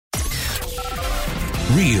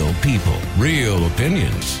Real people, real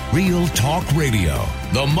opinions, real talk radio.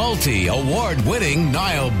 The multi-award-winning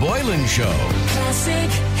Niall Boylan Show.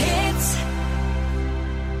 Classic hits.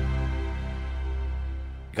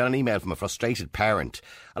 Got an email from a frustrated parent,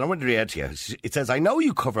 and I want to read to you. It says, I know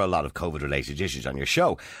you cover a lot of COVID-related issues on your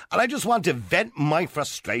show, and I just want to vent my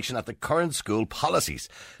frustration at the current school policies.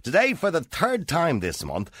 Today, for the third time this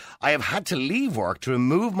month, I have had to leave work to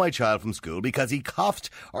remove my child from school because he coughed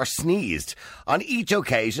or sneezed. On each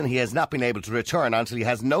occasion, he has not been able to return until he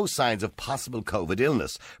has no signs of possible COVID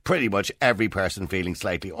illness. Pretty much every person feeling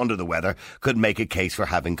slightly under the weather could make a case for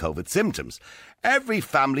having COVID symptoms. Every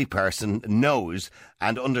family person knows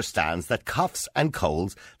and understands that coughs and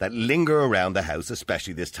colds that linger around the house,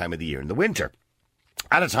 especially this time of the year in the winter.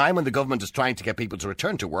 At a time when the government is trying to get people to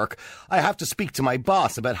return to work, I have to speak to my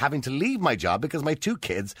boss about having to leave my job because my 2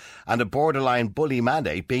 kids and a borderline bully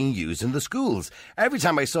mandate being used in the schools. Every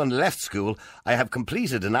time my son left school, I have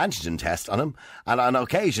completed an antigen test on him and on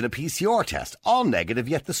occasion a PCR test. All negative,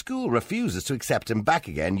 yet the school refuses to accept him back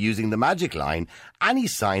again using the magic line, any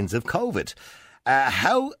signs of COVID.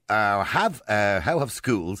 How have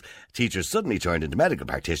schools teachers suddenly turned into medical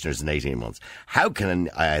practitioners in 18 months? How can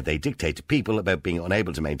they dictate to people about being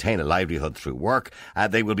unable to maintain a livelihood through work?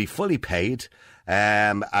 They will be fully paid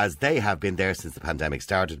as they have been there since the pandemic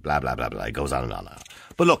started, blah, blah, blah, blah. It goes on and on and on.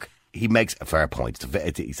 But look, he makes a fair point.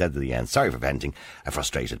 He said at the end, sorry for venting, a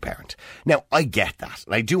frustrated parent. Now, I get that.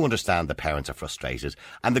 And I do understand that parents are frustrated.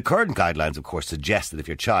 And the current guidelines, of course, suggest that if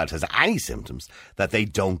your child has any symptoms, that they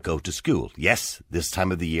don't go to school. Yes, this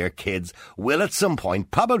time of the year, kids will at some point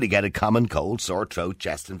probably get a common cold, sore throat,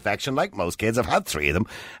 chest infection, like most kids. I've had 3 of them.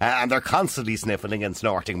 And they're constantly sniffling and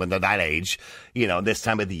snorting when they're that age. You know, this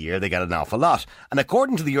time of the year, they get an awful lot. And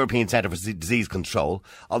according to the European Centre for Disease Control,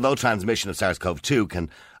 although transmission of SARS-CoV-2 can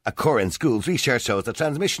occur in schools, research shows that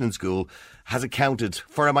transmission in school has accounted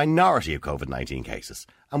for a minority of COVID-19 cases.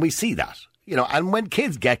 And we see that. You know, and when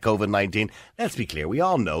kids get COVID-19, let's be clear, we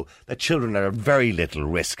all know that children are at very little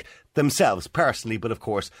risk themselves personally, but of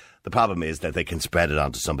course the problem is that they can spread it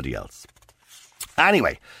on to somebody else.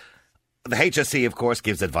 Anyway, the HSC, of course,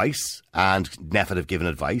 gives advice, and NEFIT have given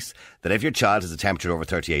advice, that if your child has a temperature over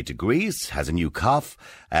 38 degrees, has a new cough,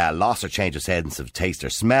 loss or change of sense of taste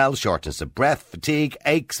or smell, shortness of breath, fatigue,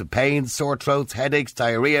 aches and pains, sore throats, headaches,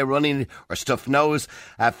 diarrhoea, running or stuffed nose,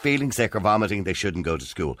 feeling sick or vomiting, they shouldn't go to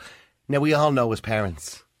school. Now, we all know as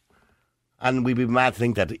parents, and we'd be mad to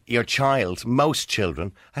think that your child, most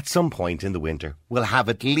children, at some point in the winter, will have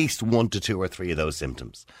at least 1 to 2 or 3 of those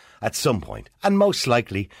symptoms. At some point. And most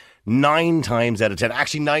likely, 9 times out of 10,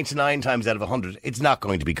 actually 99 times out of 100, it's not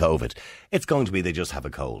going to be COVID. It's going to be they just have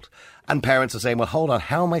a cold. And parents are saying, well, hold on,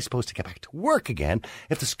 how am I supposed to get back to work again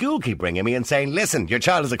if the school keep ringing me and saying, listen, your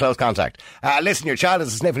child is a close contact. Listen, your child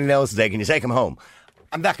has a sniffly nose today, can you take him home?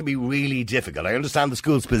 And that can be really difficult. I understand the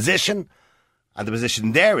school's position and the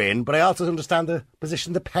position they're in, but I also understand the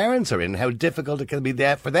position the parents are in, how difficult it can be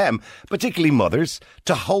there for them, particularly mothers,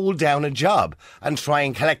 to hold down a job and try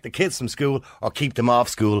and collect the kids from school or keep them off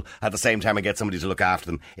school at the same time and get somebody to look after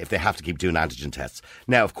them if they have to keep doing antigen tests.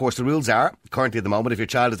 Now, of course, the rules are, currently at the moment, if your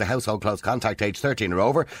child is a household close contact age 13 or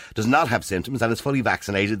over, does not have symptoms and is fully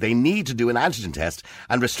vaccinated, they need to do an antigen test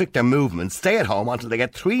and restrict their movement, stay at home until they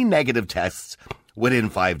get 3 negative tests within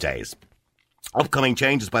 5 days. Upcoming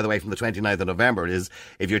changes, by the way, from the 29th of November is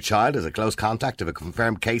if your child is a close contact of a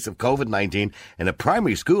confirmed case of COVID-19 in a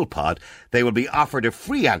primary school pod, they will be offered a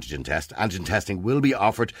free antigen test. Antigen testing will be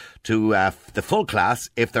offered to the full class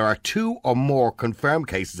if there are 2 or more confirmed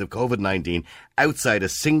cases of COVID-19 outside a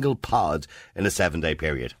single pod in a 7-day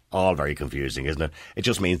period. All very confusing, isn't it? It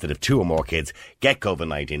just means that if 2 or more kids get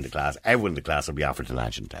COVID-19 in the class, everyone in the class will be offered an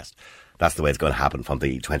antigen test. That's the way it's going to happen from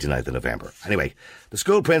the 29th of November. Anyway, the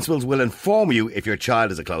school principals will inform you if your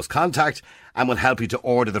child is a close contact and will help you to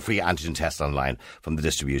order the free antigen test online from the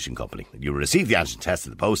distribution company. You will receive the antigen test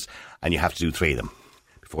in the post and you have to do 3 of them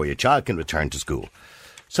before your child can return to school.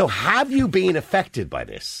 So have you been affected by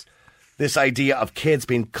this? This idea of kids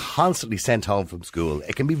being constantly sent home from school.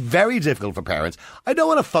 It can be very difficult for parents. I don't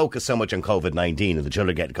want to focus so much on COVID-19 and the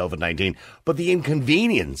children getting COVID-19, but the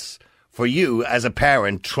inconvenience for you as a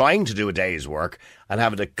parent trying to do a day's work and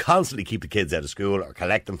having to constantly keep the kids out of school or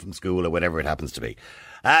collect them from school or whatever it happens to be.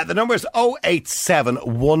 The number is 087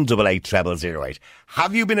 188 0008.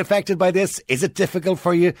 Have you been affected by this? Is it difficult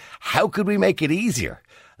for you? How could we make it easier?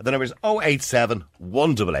 The number is 087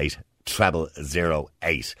 188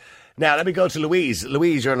 0008. Now, let me go to Louise.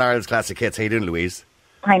 Louise, you're in Ireland's Classic Hits. How you doing, Louise?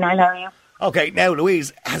 Hi, Niall, how are you? Okay, now,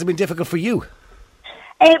 Louise, has it been difficult for you?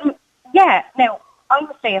 Yeah, now, I'm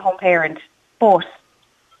a stay-at-home parent, but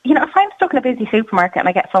if I'm stuck in a busy supermarket and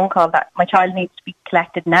I get a phone call that my child needs to be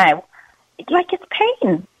collected now, it's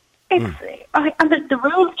pain. And the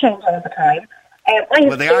rules change all the time.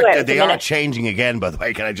 They are changing again, by the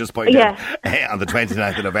way. Can I just point out on the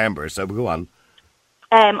 29th of November? So go on.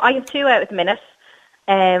 I have 2 out at the minute.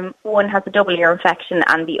 One has a double ear infection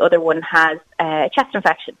and the other one has a chest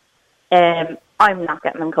infection. I'm not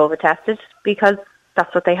getting them COVID tested because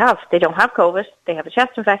that's what they have. They don't have COVID. They have a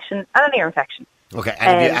chest infection and an ear infection. Okay.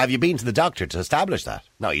 And have you been to the doctor to establish that?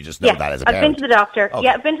 No, you just know that as a parent. I've been to the doctor. Okay.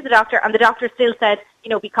 Yeah, I've been to the doctor, and the doctor still said,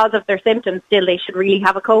 because of their symptoms, still they should really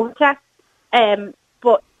have a COVID test.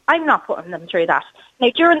 But I'm not putting them through that. Now,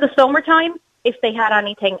 during the summertime, if they had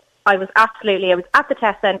anything, I was at the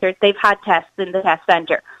test centre. They've had tests in the test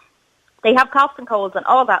centre. They have coughs and colds and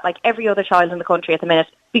all that, like every other child in the country at the minute,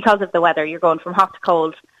 because of the weather. You're going from hot to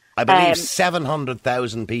cold. I believe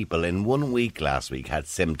 700,000 people in 1 week last week had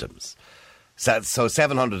symptoms. So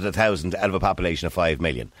 700 to 1,000 out of a population of 5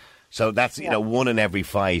 million. So that's, 1 in every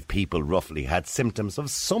 5 people roughly had symptoms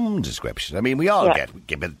of some description. I mean, we all get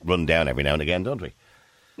a bit run down every now and again, don't we?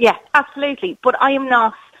 Yeah, absolutely. But I am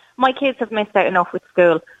not, my kids have missed out enough with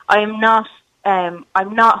school. I'm not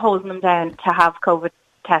holding them down to have COVID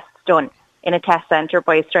tests done in a test centre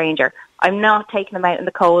by a stranger. I'm not taking them out in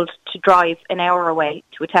the cold to drive an hour away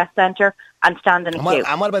to a test centre and stand in a queue.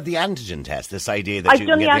 And what about the antigen test? This idea that I've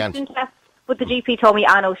done the antigen test, but the GP told me,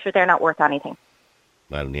 no, sure, they're not worth anything.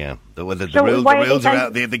 Well, yeah. The rules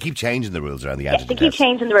around, they keep changing the rules around the antigen test. They keep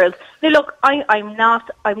changing the rules. Now, look, I'm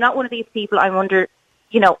not one of these people. I'm under,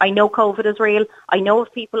 I know COVID is real. I know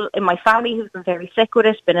of people in my family who've been very sick with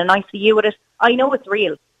it, been in ICU with it. I know it's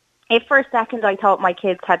real. If for a second I thought my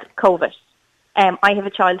kids had COVID, I have a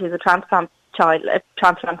child who's a transplant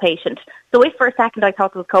patient. So if for a second I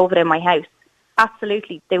thought there was COVID in my house,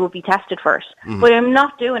 absolutely, they would be tested for it. But I'm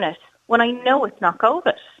not doing it when I know it's not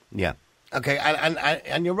COVID. Yeah. Okay,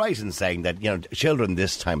 and you're right in saying that, children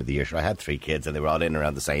this time of the year, I had 3 kids and they were all in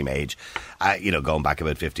around the same age, going back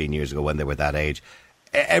about 15 years ago when they were that age.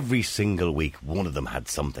 Every single week, one of them had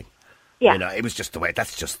something. Yeah. It was just the way,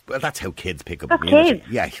 that's how kids pick up immunity. Kids.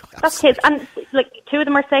 Yeah. That's kids. And, 2 of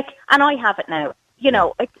them are sick, and I have it now.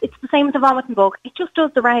 It's the same as a vomiting bug. It just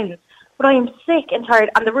does the rounds. But I am sick and tired,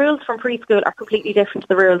 and the rules from preschool are completely different to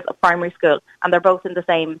the rules of primary school, and they're both in the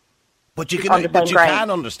same. But you can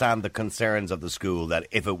understand the concerns of the school that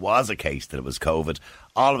if it was a case that it was COVID,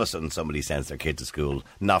 all of a sudden somebody sends their kid to school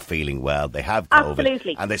not feeling well, they have COVID,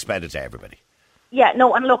 absolutely, and they spread it to everybody. Yeah,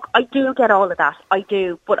 no, and look, I do get all of that. I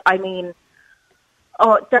do, but I mean,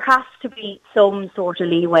 there has to be some sort of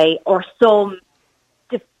leeway or some,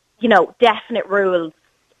 definite rules.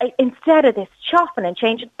 Instead of this chopping and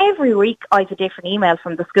changing, every week I have a different email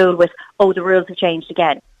from the school with, the rules have changed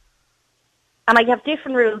again. And I have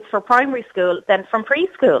different rules for primary school than from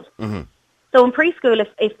preschool. Mm-hmm. So in preschool,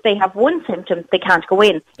 if they have 1 symptom, they can't go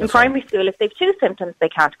in. In primary school, if they have 2 symptoms, they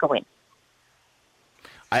can't go in.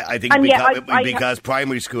 I think because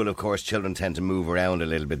primary school, of course, children tend to move around a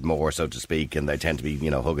little bit more, so to speak, and they tend to be,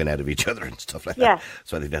 hugging out of each other and stuff like that.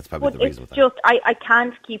 So I think that's probably the reason for that. I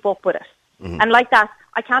can't keep up with it. Mm-hmm. And like that,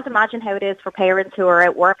 I can't imagine how it is for parents who are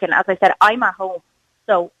out working. As I said, I'm at home.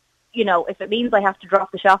 So, if it means I have to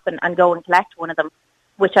drop the shop and go and collect one of them,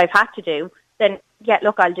 which I've had to do, then,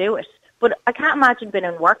 I'll do it. But I can't imagine being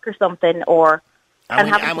in work or something or...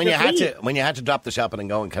 when you had to drop the shopping and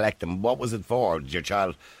go and collect them, what was it for? Did your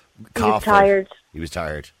child cough? He was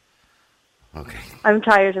tired. Okay. I'm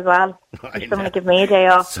tired as well. Someone give me a day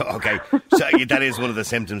off. So that is one of the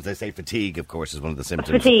symptoms. They say fatigue, of course, is one of the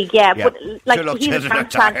symptoms. Fatigue, yeah. But children are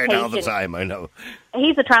tired all the time. I know.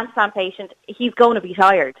 He's a transplant patient. He's going to be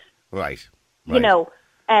tired. Right.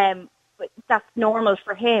 But that's normal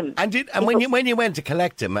for him. And when you went to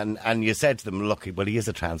collect him and you said to them, look, well, he is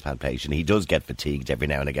a transplant patient. He does get fatigued every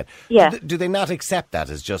now and again. Yeah. Do they not accept that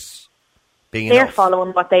as just being They're enough?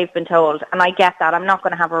 following what they've been told, and I get that. I'm not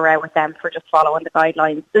going to have a row with them for just following the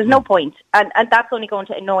guidelines. There's no point. And that's only going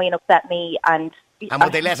to annoy and upset me. And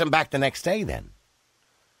would they let him back the next day then?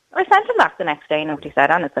 I sent him back the next day, nobody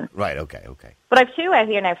said anything. Right, okay. But I've 2 out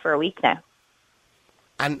here now for a week now.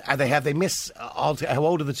 And have they missed how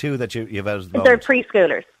old are the 2 that you've out at the They're moment?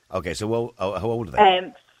 preschoolers. Okay, so how old are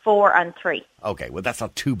they? 4 and 3. Okay, well that's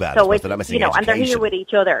not too bad. So they're not missing and they're here with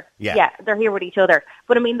each other. Yeah, they're here with each other.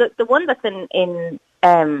 But I mean, the one that's in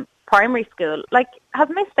primary school, has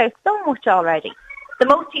missed out so much already. The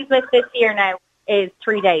most he's missed this year now is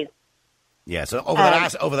 3 days. Yeah, so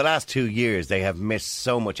over the last 2 years, they have missed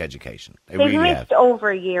so much education. They've really missed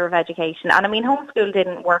over a year of education, and I mean, homeschool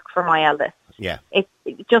didn't work for my eldest. Yeah. It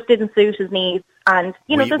just didn't suit his needs. And,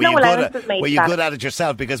 there's no allowances made. Were you good at it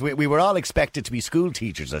yourself? Because we were all expected to be school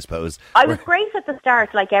teachers, I suppose. I was great at the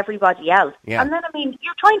start, like everybody else. Yeah. And then,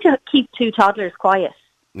 you're trying to keep two toddlers quiet.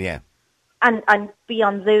 Yeah. And be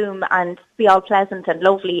on Zoom and be all pleasant and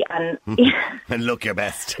lovely and... and look your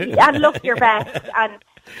best. and look your best. And,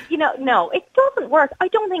 no, it doesn't work. I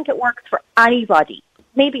don't think it works for anybody.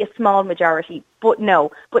 Maybe a small majority, but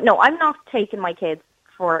no. But no, I'm not taking my kids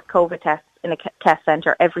for COVID tests in a test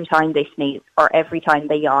centre every time they sneeze or every time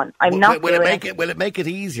they yawn. Will it make it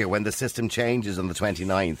easier when the system changes on the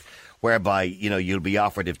 29th, whereby, you'll be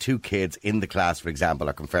offered, if two kids in the class, for example,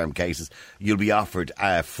 are confirmed cases, you'll be offered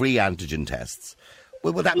free antigen tests?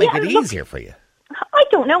 Will that make it easier for you? I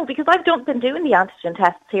don't know, because I've been doing the antigen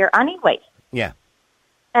tests here anyway. Yeah.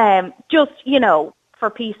 Just, for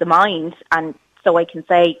peace of mind, and so I can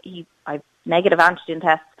say I've negative antigen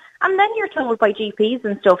tests. And then you're told by GPs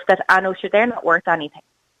and stuff that, they're not worth anything.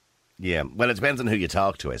 Yeah, well, it depends on who you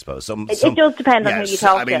talk to, I suppose. It does depend on who you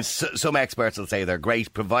talk to. Some experts will say they're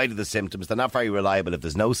great, provided the symptoms. They're not very reliable if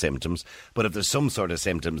there's no symptoms, but if there's some sort of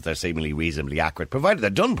symptoms, they're seemingly reasonably accurate, provided they're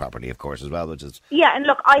done properly, of course, as well, which is... Yeah, and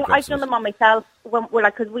look, I've done them on myself,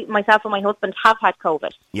 because myself and my husband have had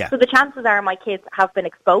COVID. Yeah. So the chances are my kids have been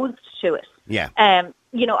exposed to it. Yeah. And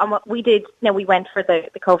what we did, we went for the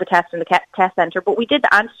COVID test in the test centre, but we did the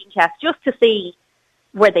antigen test just to see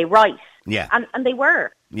were they right. Yeah. And they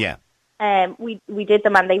were. Yeah. We did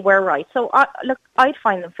them and they were right. So, I'd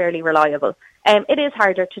find them fairly reliable. It is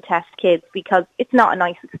harder to test kids because it's not a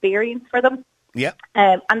nice experience for them. Yeah.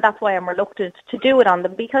 And that's why I'm reluctant to do it on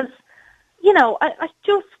them because, I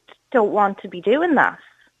just don't want to be doing that.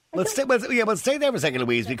 Well, stay there for a second,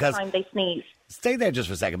 Louise, because... Time they sneeze. Stay there just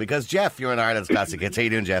for a second, because Jeff, you're in Ireland's Classic Hits. How you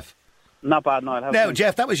doing, Jeff? Not bad, no. Now,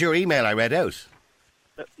 Jeff, that was your email I read out.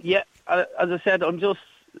 Yeah, as I said, I'm just...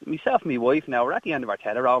 Myself and my wife now, we're at the end of our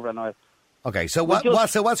tether over and I... Okay, so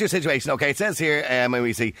what's your situation? Okay, it says here, when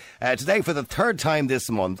we see, today for the third time this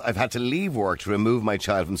month, I've had to leave work to remove my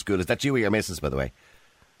child from school. Is that you or your missus, by the way?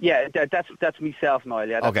 Yeah, that's myself, Niall.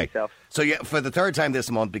 Yeah, that's myself. So for the third time this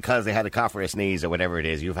month, because they had a cough or a sneeze or whatever it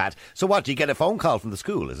is you've had. So what, do you get a phone call from the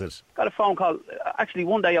school, is it? Got a phone call. Actually,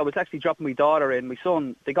 one day I was actually dropping my daughter in. My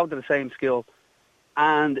son, they go to the same school.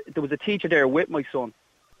 And there was a teacher there with my son,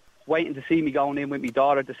 waiting to see me going in with my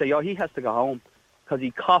daughter to say, he has to go home because he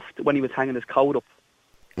coughed when he was hanging his coat up.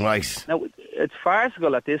 Right. Now, it's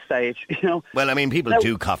farcical at this stage, Well, people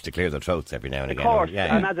do cough to clear their throats every now and again. Of course,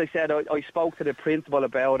 yeah. And as I said, I spoke to the principal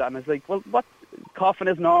about it, and I was like, well, what? Coughing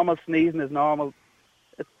is normal, sneezing is normal.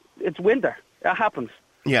 It's winter. It happens.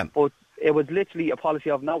 Yeah. But it was literally a policy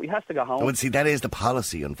of, no, he has to go home. Well, see, that is the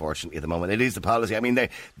policy, unfortunately, at the moment. It is the policy. They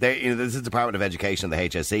this is the Department of Education and the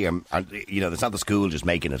HSE, it's not the school just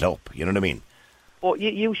making it up, you know what I mean? Well,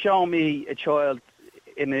 you show me a child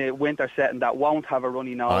in a winter setting that won't have a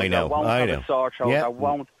runny nose, that won't have a sore throat, that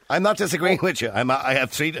won't... I'm not disagreeing with you. I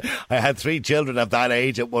had three children of that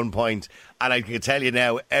age at one point, and I can tell you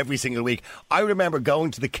now, every single week, I remember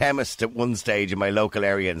going to the chemist at one stage in my local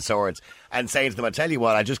area in Swords and saying to them, I tell you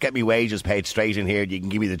what, I just get me wages paid straight in here, you can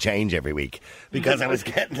give me the change every week. Because I was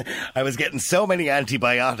getting so many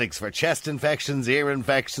antibiotics for chest infections, ear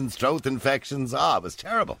infections, throat infections. It was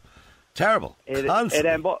terrible. Terrible.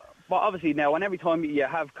 But obviously now, and every time you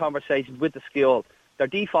have conversations with the school, their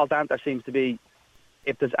default answer seems to be,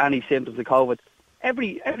 if there's any symptoms of COVID.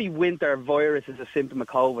 Every winter virus is a symptom of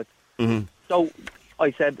COVID. Mm-hmm. So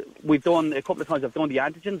I said, we've done a couple of times, I've done the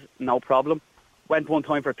antigens, no problem. Went one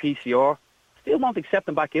time for PCR, still won't accept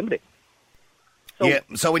them back in with it.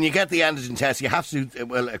 So when you get the antigen test, you have to,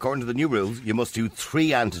 according to the new rules, you must do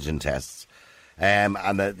 3 antigen tests. And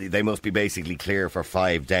they must be basically clear for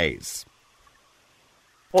 5 days.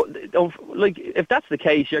 Well, if that's the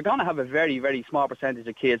case, you're going to have a very, very small percentage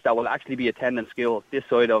of kids that will actually be attending school this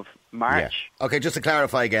side of March. Yeah. Okay, just to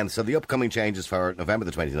clarify again, so the upcoming changes for November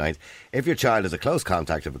the 29th, if your child is a close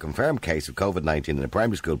contact of a confirmed case of COVID-19 in a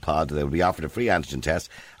primary school pod, they will be offered a free antigen test.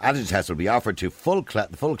 Antigen test will be offered to full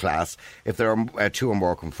class if there are 2 or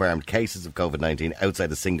more confirmed cases of COVID-19 outside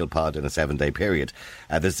a single pod in a 7-day period.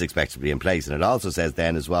 This is expected to be in place. And it also says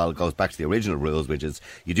then as well, it goes back to the original rules, which is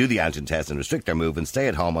you do the antigen test and restrict their movement, stay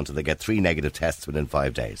at home until they get 3 negative tests within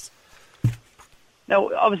 5 days. Now,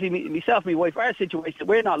 obviously, myself and my wife, our situation,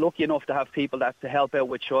 we're not lucky enough to have people to help out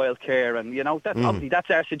with childcare, and, obviously that's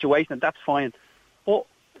our situation, and that's fine. But,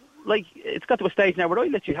 it's got to a stage now where I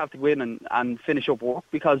literally have to go in and finish up work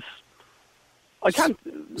because I can't.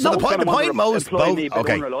 So no the point most both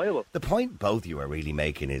unreliable. the point both you are really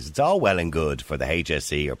making is it's all well and good for the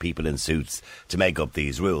HSE or people in suits to make up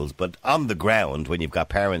these rules, but on the ground, when you've got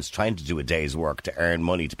parents trying to do a day's work to earn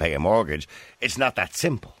money to pay a mortgage, it's not that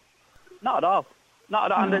simple. Not at all. Not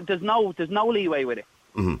at all. And there's no leeway with it.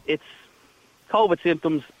 It's COVID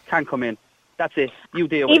symptoms can come in. That's it. You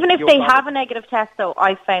deal with it. Even if they have a negative test, though,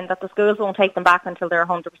 I've found that the schools won't take them back until they're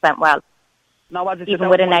 100% well. No, as I said, even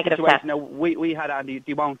with a negative test. Now, we had Andy.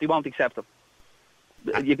 They won't accept them.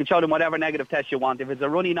 You can show them whatever negative test you want. If it's a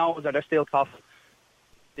runny nose or they're still coughing,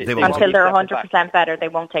 until they're 100% better, they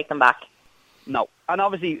won't take them back. No, and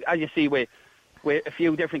obviously, as you see, with a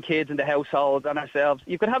few different kids in the household and ourselves,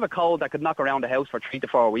 you could have a cold that could knock around the house for 3 to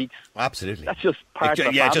 4 weeks. Absolutely, that's just part of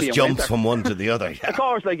the yeah, it family just jumps from one to the other. Yeah. Of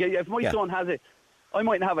course, like if my son has it, I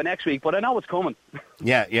mightn't have it next week, but I know it's coming.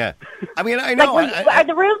 Yeah. I mean, I know. Are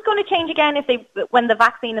the rules going to change again when the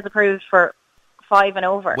vaccine is approved for 5 and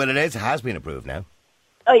over? Well, it has been approved now.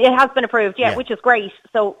 Oh, it has been approved, which is great.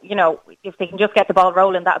 So, if they can just get the ball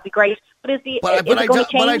rolling, that would be great. But is it going to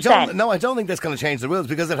change then? No, I don't think that's going to change the rules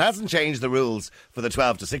because it hasn't changed the rules for the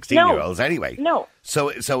 12 to 16-year-olds anyway. No.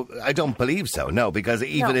 So I don't believe so, no, because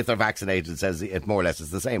even if they're vaccinated, it says it more or less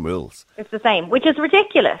it's the same rules. It's the same, which is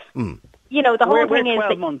ridiculous. The whole thing is...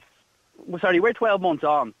 We're 12 months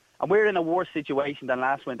on, and we're in a worse situation than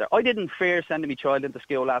last winter. I didn't fear sending my child into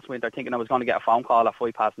school last winter thinking I was going to get a phone call at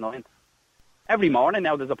 9:05. Every morning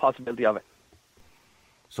now there's a possibility of it.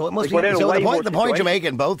 So it must be. So the point you're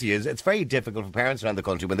making, both of you, is it's very difficult for parents around the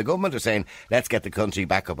country when the government are saying, let's get the country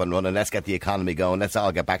back up and running, let's get the economy going, let's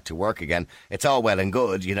all get back to work again. It's all well and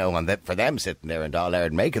good, and for them sitting there and all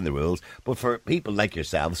out making the rules. But for people like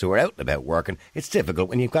yourselves who are out and about working, it's difficult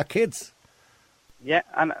when you've got kids. Yeah,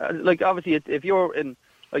 and obviously if you're in,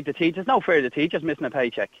 the teachers, there's no fear of the teachers missing a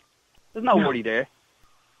paycheck. There's no worry there.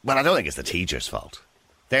 Well, I don't think it's the teachers' fault.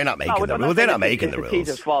 They're not making the rules. They're not making the rules. It's the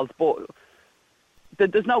teacher's fault, but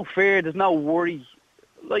there's no fear, there's no worry.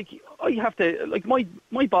 I have to,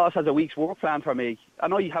 my boss has a week's work plan for me,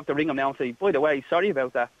 and I have to ring him now and say, by the way, sorry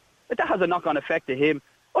about that. But that has a knock-on effect to him.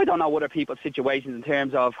 I don't know other people's situations in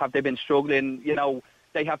terms of have they been struggling,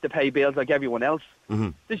 they have to pay bills like everyone else.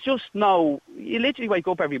 There's just you literally wake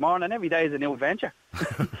up every morning and every day is a new adventure.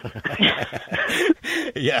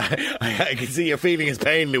 Yeah, I can see you're feeling his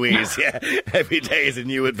pain, Louise. Yeah, every day is a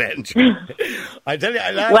new adventure. I tell you,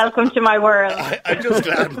 welcome to my world. I'm just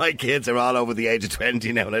glad my kids are all over the age of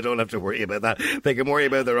 20 now and I don't have to worry about that. They can worry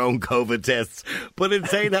about their own COVID tests. But in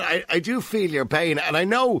saying that, I do feel your pain, and I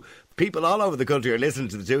know people all over the country are listening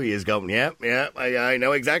to the two of you going, I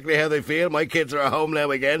know exactly how they feel. My kids are at home now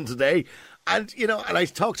again today. And, and I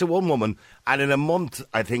talked to one woman, and in a month,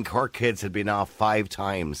 I think her kids had been off 5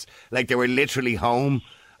 times. Like, they were literally home,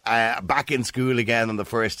 back in school again on the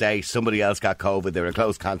first day. Somebody else got COVID. They were in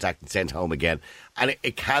close contact and sent home again. And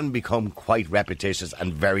it can become quite repetitious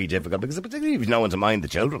and very difficult, because particularly if you've no one to mind the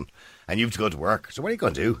children and you have to go to work. So what are you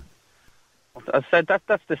going to do? I said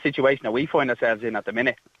that's the situation that we find ourselves in at the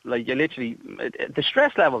minute. You literally, the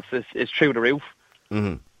stress levels is through the roof.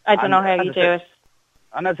 I don't know how you do it.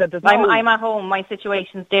 And I said, I'm at home. My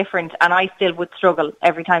situation's different, and I still would struggle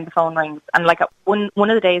every time the phone rings. And one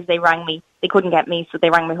of the days they rang me, they couldn't get me, so they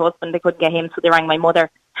rang my husband. They couldn't get him, so they rang my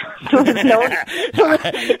mother. That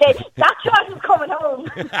child is coming home.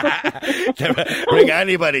 Ring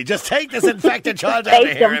anybody. Just take this infected child out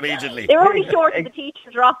of here immediately. They're only short of the teacher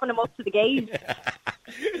dropping him up to the gate.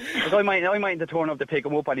 I might to turn up to pick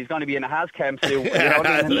him up, and he's going to be in a Hazcam suit.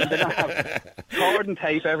 They don't have cord and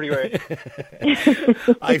tape everywhere.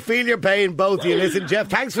 I feel your pain, both of you. Listen, Jeff,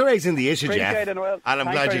 thanks for raising the issue, Jeff. And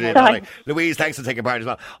I'm glad you did. Right. Louise, thanks for taking part as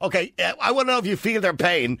well. Okay, I want to know if you feel their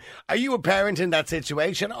pain. Are you a parent in that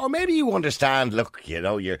situation? Or maybe you understand, look,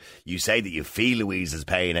 you say that you feel Louise's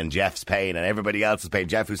pain and Jeff's pain and everybody else's pain.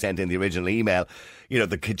 Jeff, who sent in the original email,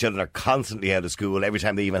 the children are constantly out of school every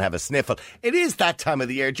time they even have a sniffle. It is that time of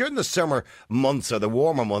the year. During the summer months or the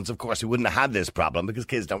warmer months, of course, we wouldn't have had this problem because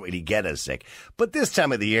kids don't really get as sick. But this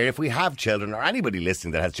time of the year, if we have children or anybody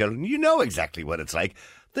listening that has children, you know exactly what it's like.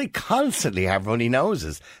 They constantly have runny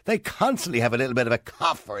noses. They constantly have a little bit of a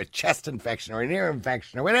cough or a chest infection or an ear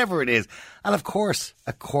infection or whatever it is. And of course,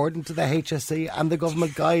 according to the HSE and the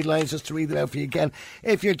government guidelines, just to read them out for you again,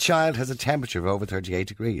 if your child has a temperature of over 38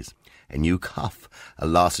 degrees, a new cough, a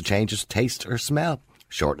loss of changes of taste or smell,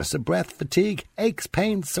 shortness of breath, fatigue, aches,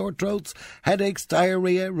 pains, sore throats, headaches,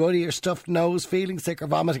 diarrhoea, runny or stuffed nose, feeling sick or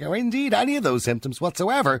vomiting, or indeed any of those symptoms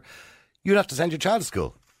whatsoever, you'd have to send your child to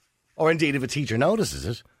school. Or indeed, if a teacher notices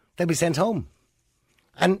it, they'll be sent home.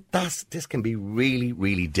 And this can be really,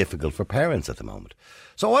 really difficult for parents at the moment.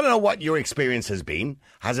 So I want to know what your experience has been.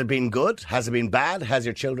 Has it been good? Has it been bad?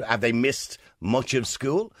 Have they missed much of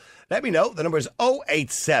school? Let me know. The number is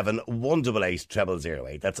 087 188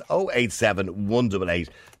 0008. That's 087 188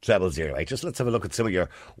 0008. Just let's have a look at some of your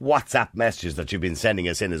WhatsApp messages that you've been sending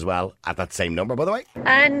us in as well at that same number, by the way.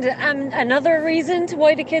 And another reason to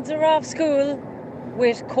why the kids are off school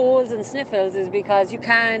with colds and sniffles is because you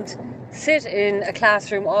can't sit in a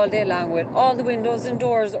classroom all day long with all the windows and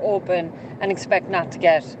doors open and expect not to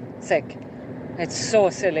get sick. It's so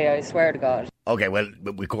silly, I swear to God. OK, well,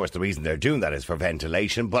 of course, the reason they're doing that is for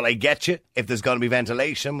ventilation. But I get you. If there's going to be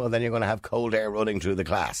ventilation, well, then you're going to have cold air running through the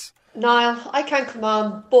class. Niall, I can't come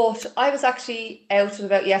on, but I was actually out and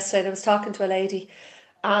about yesterday and I was talking to a lady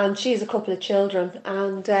and she has a couple of children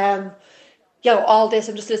and, all this,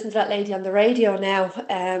 I'm just listening to that lady on the radio now.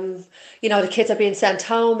 The kids are being sent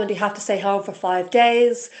home and they have to stay home for 5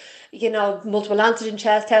 days, multiple antigen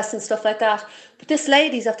tests and stuff like that. But this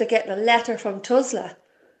lady's after getting a letter from Tuzla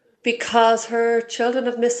because her children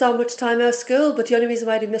have missed so much time out of school. But the only reason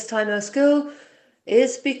why they missed time out of school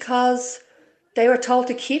is because they were told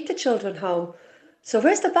to keep the children home. So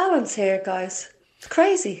where's the balance here, guys? It's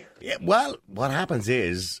crazy. Yeah, well, what happens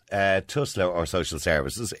is Tuzla or social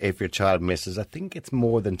services, if your child misses, I think it's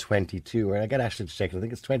more than 22, or I get Ashley to check it, I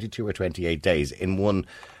think it's 22 or 28 days in one,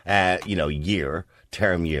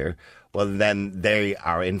 term year, well, then they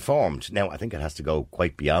are informed. Now, I think it has to go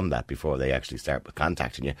quite beyond that before they actually start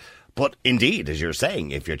contacting you. But indeed, as you're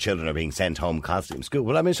saying, if your children are being sent home constantly from school,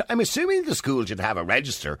 well, I'm assuming the school should have a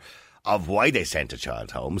register of why they sent a child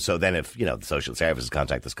home. So then if, the social services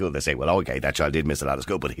contact the school, they say, well, okay, that child did miss a lot of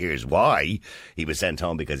school, but here's why. He was sent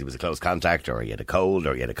home because he was a close contact, or he had a cold,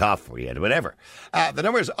 or he had a cough, or he had whatever. The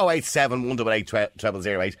number is 087 188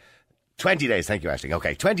 0008. 20 days, thank you, Aisling.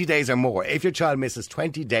 Okay, 20 days or more. If your child misses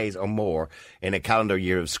 20 days or more in a calendar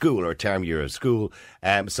year of school or term year of school,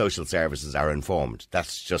 social services are informed.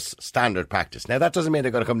 That's just standard practice. Now, that doesn't mean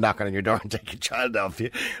they're going to come knocking on your door and take your child off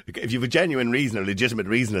you. If you have a genuine reason, a legitimate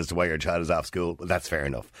reason as to why your child is off school, well, that's fair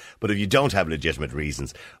enough. But if you don't have legitimate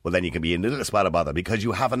reasons, well, then you can be in a little spot of bother because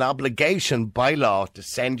you have an obligation by law to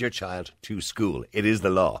send your child to school. It is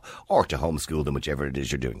the law. Or to homeschool them, whichever it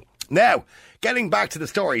is you're doing. Now, getting back to the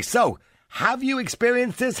story. So, have you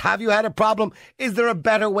experienced this? Have you had a problem? Is there a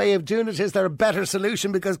better way of doing it? Is there a better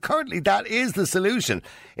solution? Because currently that is the solution.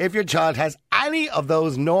 If your child has any of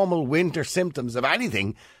those normal winter symptoms of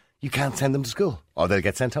anything, you can't send them to school or they'll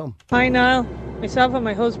get sent home. Hi Niall. Myself and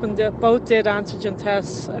my husband both did antigen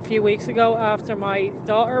tests a few weeks ago after my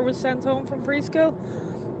daughter was sent home from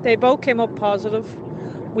preschool. They both came up positive.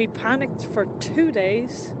 We panicked for 2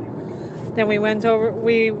 days. Then we went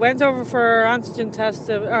over for our antigen test,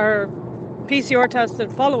 our PCR test the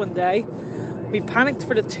following day. We panicked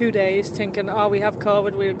for the 2 days thinking, we have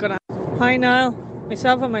COVID, we're going to... Hi Niall,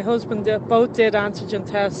 myself and my husband both did antigen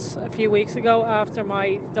tests a few weeks ago after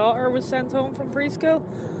my daughter was sent home from preschool.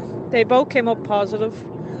 They both came up positive.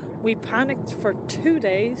 We panicked for 2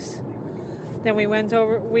 days. Then we went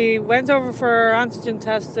over for our antigen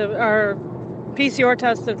test, our PCR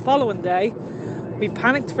test the following day. We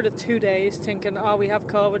panicked for the 2 days thinking, we have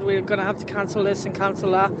COVID, we're going to have to cancel this and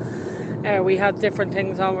cancel that. We had different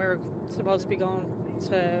things on. We were supposed to be going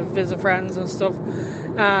to visit friends and stuff.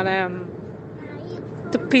 And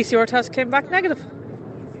the PCR test came back negative.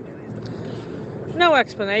 No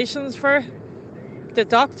explanations for it. The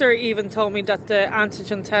doctor even told me that the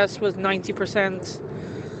antigen test was 90%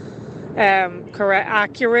 correct,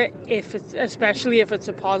 accurate, especially if it's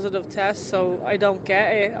a positive test. So I don't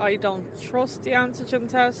get it. I don't trust the antigen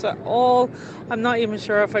test at all. I'm not even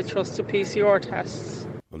sure if I trust the PCR tests.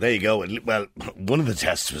 Well, there you go. Well, one of the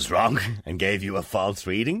tests was wrong and gave you a false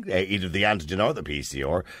reading, either the antigen or the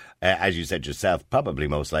PCR. As you said yourself, probably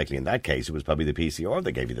most likely in that case, it was probably the PCR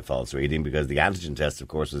that gave you the false reading because the antigen test, of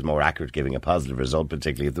course, was more accurate, giving a positive result,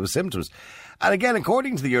 particularly if there were symptoms. And again,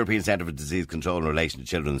 according to the European Centre for Disease Control in relation to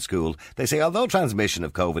children in school, they say although transmission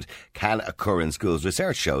of COVID can occur in schools,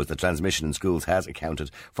 research shows that transmission in schools has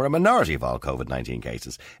accounted for a minority of all COVID-19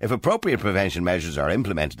 cases. If appropriate prevention measures are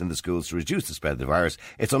implemented in the schools to reduce the spread of the virus,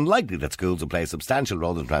 it's unlikely that schools will play a substantial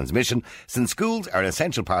role in transmission. Since schools are an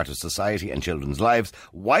essential part of society and children's lives,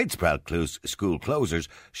 widespread school closures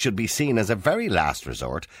should be seen as a very last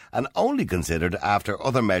resort and only considered after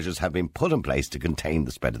other measures have been put in place to contain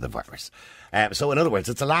the spread of the virus. So in other words,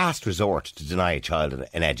 it's a last resort to deny a child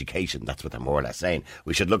an education. That's what they're more or less saying.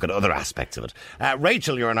 We should look at other aspects of it.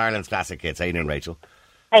 Rachel, you're an Ireland's Classic Kids. How are you doing, Rachel?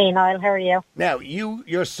 Hey Niall, how are you? Now,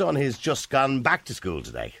 your son has just gone back to school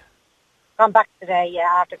today. Gone back today, yeah,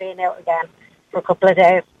 after being out again for a couple of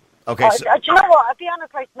days. Okay, do you know what? I'll be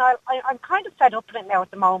honest, like, Niall, I'm kind of fed up with it now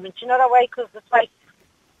at the moment. You know that way? Because it's like,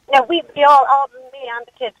 we all, me and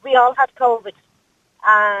the kids, we all had COVID.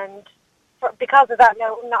 And because of that,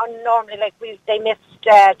 now, normally, like, they missed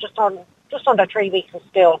just under 3 weeks of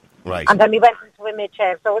school. Right. And then we went into a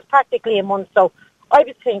mid-term, so it was practically a month. So I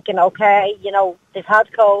was thinking, okay, they've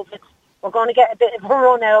had COVID. We're going to get a bit of a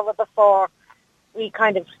run out of it before we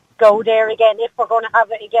kind of go there again, if we're going to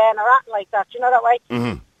have it again or anything like that. You know that way?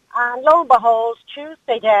 Mm-hmm. And lo and behold,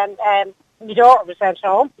 Tuesday then, my daughter was sent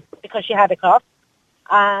home because she had a cough.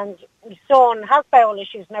 And my son has bowel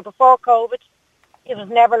issues. Now, before COVID, it was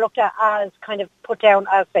never looked at as kind of put down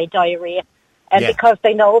as, say, diarrhea. And because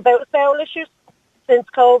they know about bowel issues, since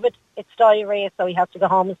COVID, it's diarrhea, so he has to go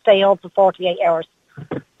home and stay home for 48 hours.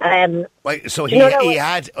 Right, so he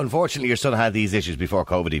had, unfortunately, your son had these issues before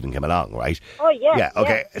COVID even came along, right? Oh, yeah. Yeah,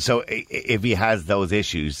 okay. Yeah. So if he has those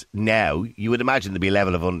issues now, you would imagine there'd be a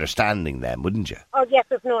level of understanding then, wouldn't you? Oh, yes,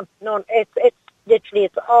 there's none. It's literally,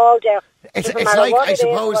 it's all there. It's like, I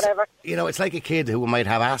suppose, it's like a kid who might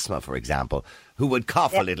have asthma, for example, who would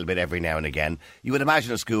cough a little bit every now and again. You would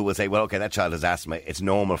imagine a school would say, well, okay, that child has asthma. It's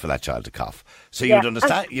normal for that child to cough. So you would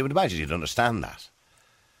understand. You would imagine you'd understand that.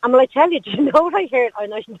 And will I tell you, do you know what I heard? I'm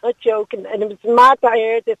not joking, and it was mad that I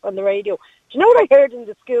heard this on the radio. Do you know what I heard in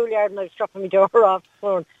the schoolyard when I was dropping my daughter off the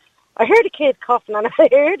phone? I heard a kid coughing, and I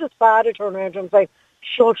heard his father turn around and say,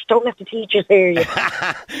 "Shush, don't let the teachers hear you."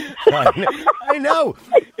 I know.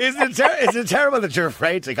 Isn't it terrible that you're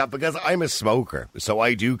afraid to cough? Because I'm a smoker, so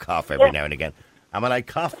I do cough every now and again. And when I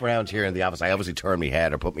cough around here in the office, I obviously turn my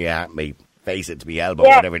head or put my face into my elbow,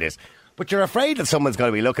 whatever it is. But you're afraid that someone's going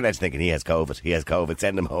to be looking at you thinking, he has COVID,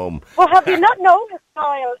 send him home. Well, have you not noticed,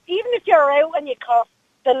 Niall, even if you're out and you cough,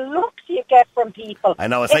 the looks you get from people. I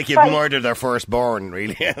know, it's like you've murdered their firstborn,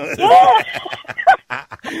 really. Yeah.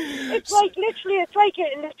 It's like, literally,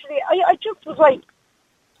 I just was like,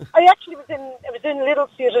 I actually was in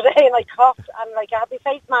Lidl's the other day and I coughed and like I had my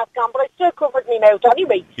face mask on, but I still covered my mouth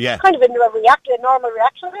anyway. Yeah. Kind of a normal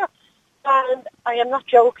reaction there. And I am not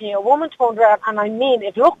joking, a woman turned around, and I mean,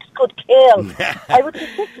 if looks could kill, I would be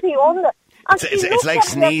 60 under. It's like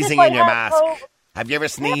sneezing in your mask. COVID. Have you ever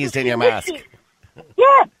sneezed in your mask?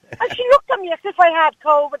 Yeah, and she looked at me as if I had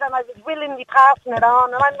COVID and I was willingly passing it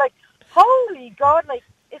on, and I'm like, holy God, like,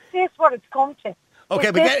 is this what it's come to?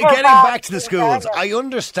 Okay, but getting back to the schools, I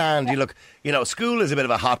understand. School is a bit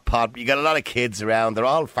of a hot pot. You got a lot of kids around. They're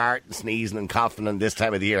all farting, sneezing and coughing on this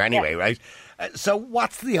time of the year anyway, right? So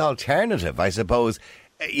what's the alternative, I suppose?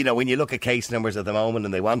 When you look at case numbers at the moment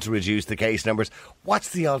and they want to reduce the case numbers, what's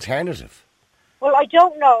the alternative? Well, I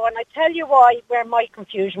don't know, and I tell you where my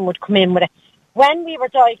confusion would come in with it. When we were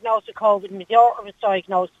diagnosed with COVID, my daughter was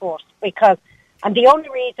diagnosed first, and the only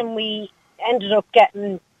reason we ended up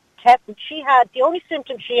getting tested, the only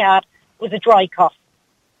symptom she had was a dry cough.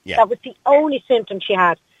 Yeah. That was the only symptom she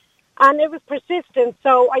had. And it was persistent,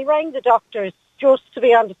 so I rang the doctors just to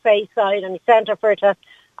be on the safe side, and he sent her for a test.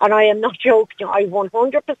 And I am not joking, I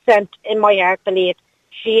 100% in my heart believe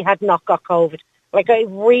she had not got COVID. Like, I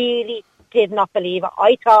really did not believe it.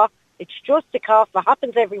 I thought it's just a cough, it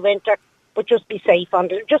happens every winter, but just be safe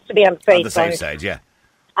just to be on the safe side. On the safe side, yeah.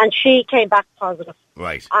 And she came back positive.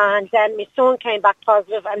 Right. And then my son came back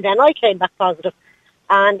positive, and then I came back positive.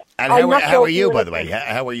 And how are you, by the way?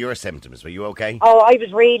 How were your symptoms? Were you okay? Oh, I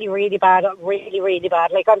was really, really bad. Really, really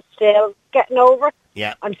bad. Like, I'm still getting over it.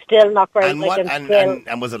 Yeah. I'm still not great.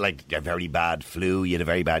 And was it like a very bad flu? You had a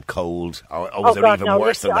very bad cold? Or was it even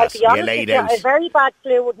worse than that? You laid out? A very bad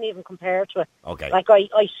flu wouldn't even compare to it. Okay. Like,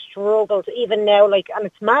 I struggled even now, and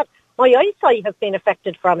it's mad. My eyesight has been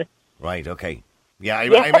affected from it. Right, okay. Yeah, I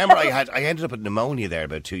remember I ended up with pneumonia there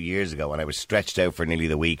about 2 years ago, and I was stretched out for nearly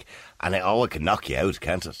the week. And it can knock you out,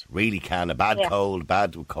 can't it? Really can. A bad cold,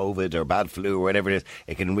 bad COVID, or bad flu, or whatever it is,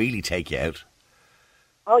 it can really take you out.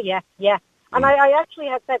 Oh yeah. And I actually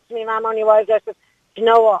had said to my mum only a while ago, I said, you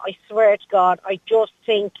know what? I swear to God, I just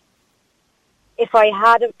think if I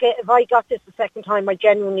got this the second time, I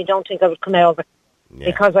genuinely don't think I would come out of it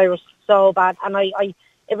because I was so bad, and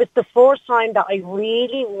it was the first time that I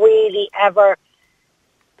really, really ever.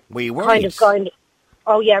 Were you worried?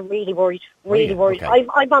 Oh yeah, really worried. Really worried. Okay.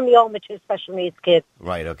 I'm on my own with two special needs kids.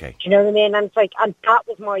 Right, okay. Do you know what I mean? And it's like, and that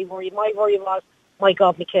was my worry. My worry was, my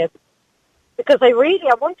God, my kids. Because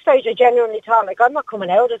at one stage, I genuinely thought, like, I'm not coming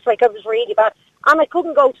out. It's like I was really bad. And I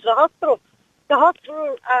couldn't go to the hospital.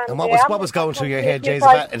 And what was going through your head, Jay?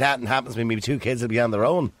 If it happens to me, maybe two kids will be on their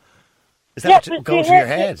own. Is that what going through your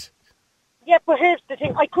head? Yeah, but here's the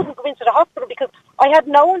thing. I couldn't go into the hospital because I had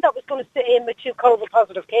no one that was going to sit in with two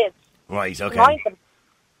COVID-positive kids. Right, okay. Mind them.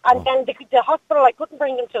 And then the hospital, I couldn't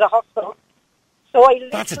bring them to the hospital. So I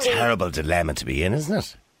That's a literally- terrible dilemma to be in, isn't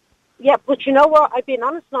it? Yeah, but you know what? I've been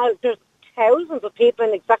honest now. There's thousands of people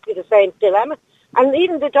in exactly the same dilemma. And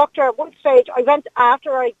even the doctor at one stage, I went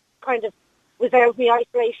after I kind of was out of my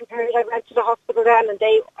isolation period. I went to the hospital then, and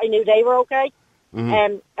I knew they were okay.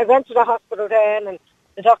 I went to the hospital then, and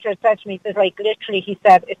the doctor had said to me, he said, like, literally, he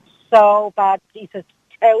said, it's so bad. He said,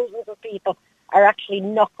 thousands of people are actually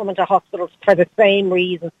not coming to hospitals for the same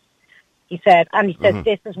reason. He said,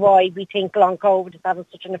 this is why we think long COVID is having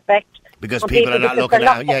such an effect. Because on people are not because looking they're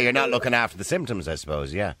out. Yeah, you're not looking after the symptoms, I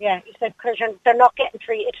suppose. Yeah. Yeah, he said, because they're not getting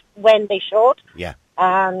treated when they should. Yeah.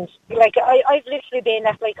 And, like, I've literally been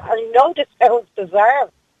at, like, I know this sounds bizarre.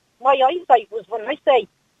 My eyesight was, when I say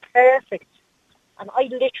perfect, and I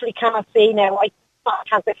literally cannot see now. I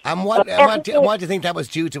can't see. And what do you think that was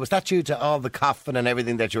due to? Was that due to all the coughing and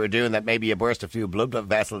everything that you were doing, that maybe you burst a few blood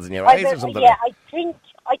vessels in your eyes or something? Yeah, I think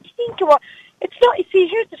it was. It's not, you see,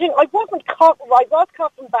 here's the thing. I wasn't coughing, I was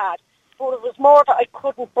coughing bad, but it was more that I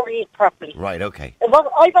couldn't breathe properly. Right, okay. I was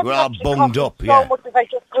We're all actually bunged coughing up, yeah. so much that I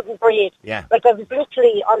just couldn't breathe. Yeah. Like, I was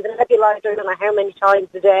literally on the nebulizer, I don't know how many times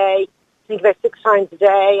a day, I think about 6 times a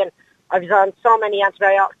day, and I was on so many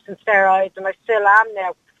antibiotics and steroids, and I still am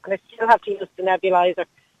now, and I still have to use the nebulizer.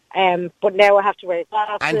 But now I have to wear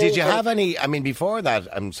glasses. And did you have any, I mean, before that,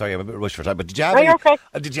 I'm sorry, I'm a bit rushed for time, but did you have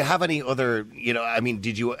did you have any other, you know, I mean,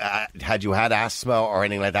 did you, had you had asthma or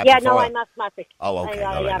anything like that before? No, I'm asthmatic. Oh, okay.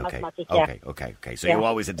 I am okay. asthmatic, yeah. Okay. So you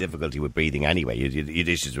always had difficulty with breathing anyway. You'd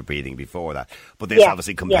issues with breathing before that. But this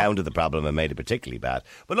obviously compounded the problem and made it particularly bad.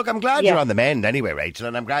 But look, I'm glad you're on the mend anyway, Rachel,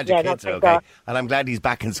 and I'm glad your kids are okay. God. And I'm glad he's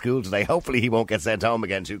back in school today. Hopefully he won't get sent home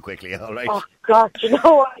again too quickly, all right? Oh, God, you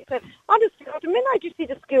know what? I said, honestly, the minute I just see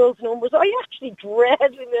the school's numbers, I actually dread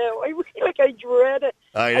it now. I feel like I dread it.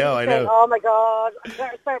 I know. Oh, my God, I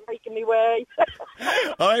better start making me way.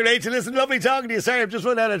 All right, Rachel, listen, lovely talking to you. Sorry, I've just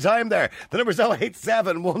run out of time there. The number's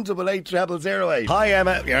 087 188 0008. Hi,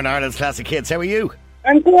 Emma. You're in Ireland's Classic Kids. How are you?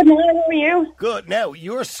 I'm good, now. How are you? Good. Now,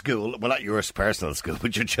 your school, well, not your personal school,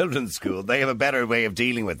 but your children's school, they have a better way of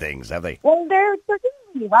dealing with things, have they? Well, they're doing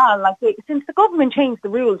really well. Like, since the government changed the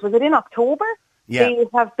rules, was it in October? Yeah. They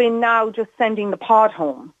have been now just sending the pod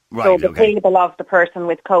home. Right, so the okay. table of the person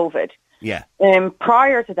with COVID. Yeah.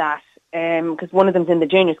 Prior to that, because one of them's in the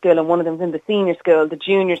junior school and one of them's in the senior school, the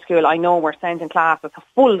junior school, I know, we're sending classes,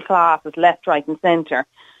 full classes, left, right and centre.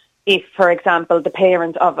 If, for example, the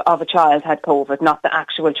parent of a child had COVID, not the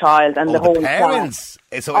actual child, and the whole parents.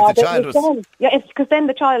 class. So if the child was... It's because then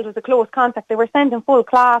the child was a close contact. They were sending full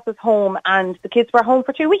classes home and the kids were home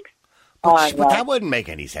for 2 weeks. But that wouldn't make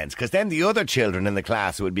any sense, because then the other children in the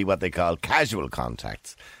class would be what they call casual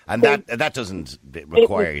contacts, and that doesn't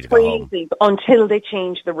require you to go home. Until they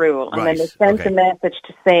change the rule. And then they sent a message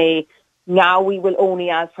to say, now we will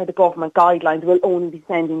only, as per the government guidelines, we'll only be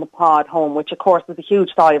sending the pod home, which of course is a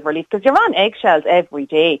huge sigh of relief, because you're on eggshells every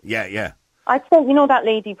day. Yeah. I'd say, you know, that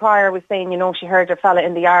lady prior was saying, you know, she heard her fella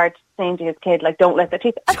in the yard saying to his kid, like, don't let the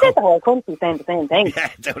teacher... I said the whole country saying the same thing. Yeah,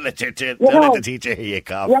 don't let the teacher hear you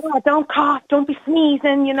cough. Yeah, don't cough, don't be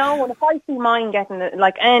sneezing, you know. And if I see mine getting,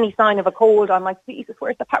 like, any sign of a cold, I'm like, Jesus,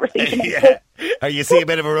 where's the paracetamol? Yeah. Or you see a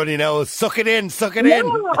bit of a runny nose, suck it in. Yeah,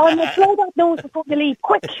 I'm like, blow that nose before you leave,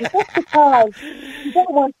 quick. Just because you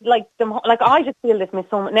don't want, like, them... Like, I just feel this, Miss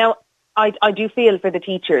Summer. Now, I do feel for the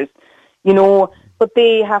teachers, you know... But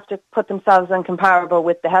they have to put themselves in comparable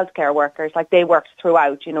with the healthcare workers. Like, they worked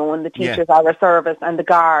throughout, you know, and the teachers are a service, and the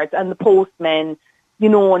guards and the postmen, you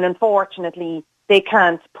know, and unfortunately they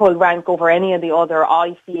can't pull rank over any of the other,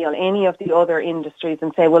 I feel, any of the other industries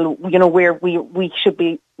and say, well, you know, we should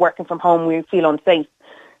be working from home, we feel unsafe.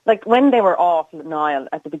 Like, when they were off, Niall,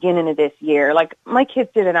 at the beginning of this year, like, my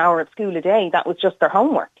kids did an hour of school a day. That was just their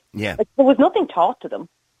homework. Yeah. Like, there was nothing taught to them.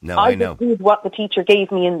 No, I know. just did what the teacher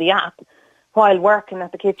gave me in the app while working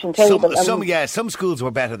at the kitchen table. Some schools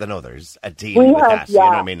were better than others at dealing with that. You know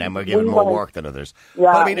what I mean? And we're given more work than others.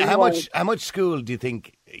 Yeah, but I mean, how much school do you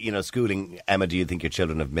think, you know, schooling, Emma, do you think your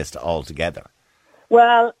children have missed altogether?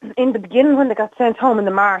 Well, in the beginning, when they got sent home in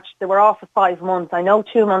the March, they were off for 5 months. I know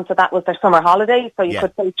 2 months of that was their summer holidays, so you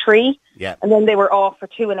could say 3. Yeah. And then they were off for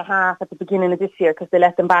 2.5 at the beginning of this year because they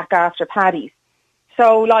let them back after Paddy's.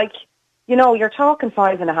 So, like, you know, you're talking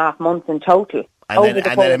 5.5 months in total. And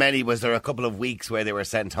then many, was there a couple of weeks where they were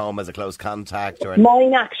sent home as a close contact? Or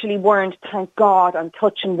Mine actually weren't, thank God. I'm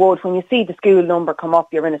touching wood. When you see the school number come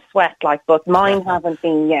up, you're in a sweat, like, but mine haven't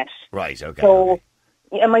been yet. Right, okay. So,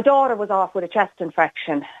 and my daughter was off with a chest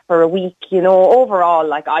infection for a week. You know, overall,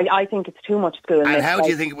 like, I think it's too much school. And how do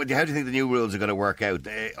you think the new rules are going to work out?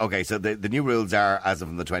 Okay, so the new rules are, as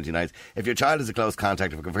of the 29th, if your child is a close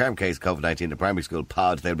contact of a confirmed case of COVID-19 in a primary school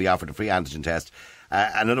pod, they'll be offered a free antigen test.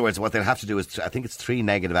 In other words, what they'll have to do is, I think it's 3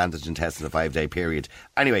 negative antigen tests in a 5-day period.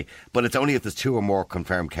 Anyway, but it's only if there's 2 or more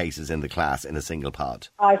confirmed cases in the class in a single pod.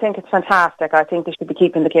 I think it's fantastic. I think they should be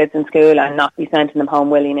keeping the kids in school and not be sending them home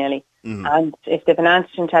willy-nilly. And if they've an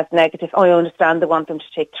antigen test negative, I understand they want them to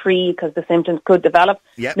take 3 because the symptoms could develop.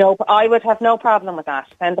 Yep. No, but I would have no problem with that.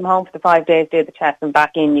 Send them home for the 5 days, do the test, and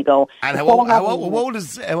back in you go. And how old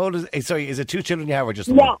is, sorry, is it 2 children you have or just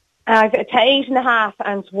one? Yeah, I've 8.5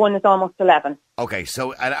 and one is almost 11. Okay,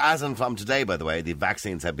 so as and from today, by the way, the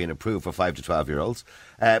vaccines have been approved for 5 to 12-year-olds,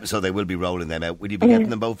 so they will be rolling them out. Will you be getting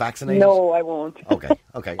them both vaccinated? No, I won't.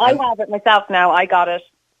 Okay. I have it myself now. I got it.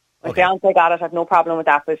 My fiance got it. I have no problem with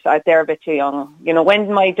that, but they're a bit too young. You know,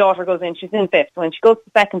 when my daughter goes in, she's in 5th. When she goes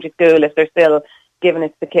to secondary school, if they're still giving it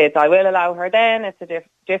to the kids, I will allow her then. It's a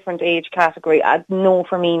different age category. No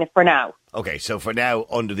for me for now. Okay, so for now,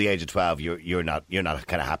 under the age of 12, you're not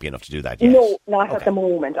kind of happy enough to do that yet? No, not at the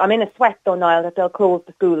moment. I'm in a sweat though, Niall, that they'll close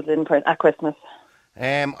the schools at Christmas.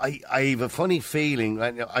 I have a funny feeling.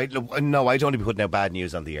 I'd only be putting out bad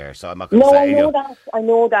news on the air, so I'm not going to say. I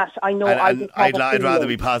know that. I'd rather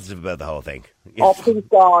be positive about the whole thing. Oh, please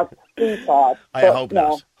God. I hope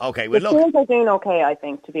not. Okay, well, look. The schools are doing okay, I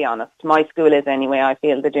think, to be honest. My school is anyway. I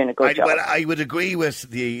feel they're doing a good job. Well, I would agree with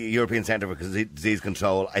the European Centre for Disease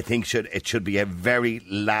Control. I think it should be a very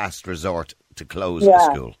last resort to close the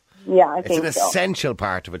school. Yeah, I think so. It's an essential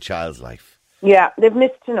part of a child's life. Yeah, they've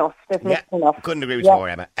missed enough. Couldn't agree with you more,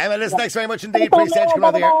 Emma. Emma, listen, thanks very much indeed. Appreciate you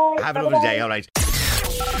coming on the air. Have a lovely day. All right.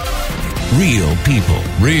 Real people,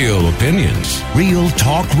 real opinions, real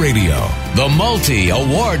talk radio. The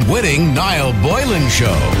multi-award-winning Niall Boylan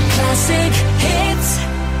Show. Classic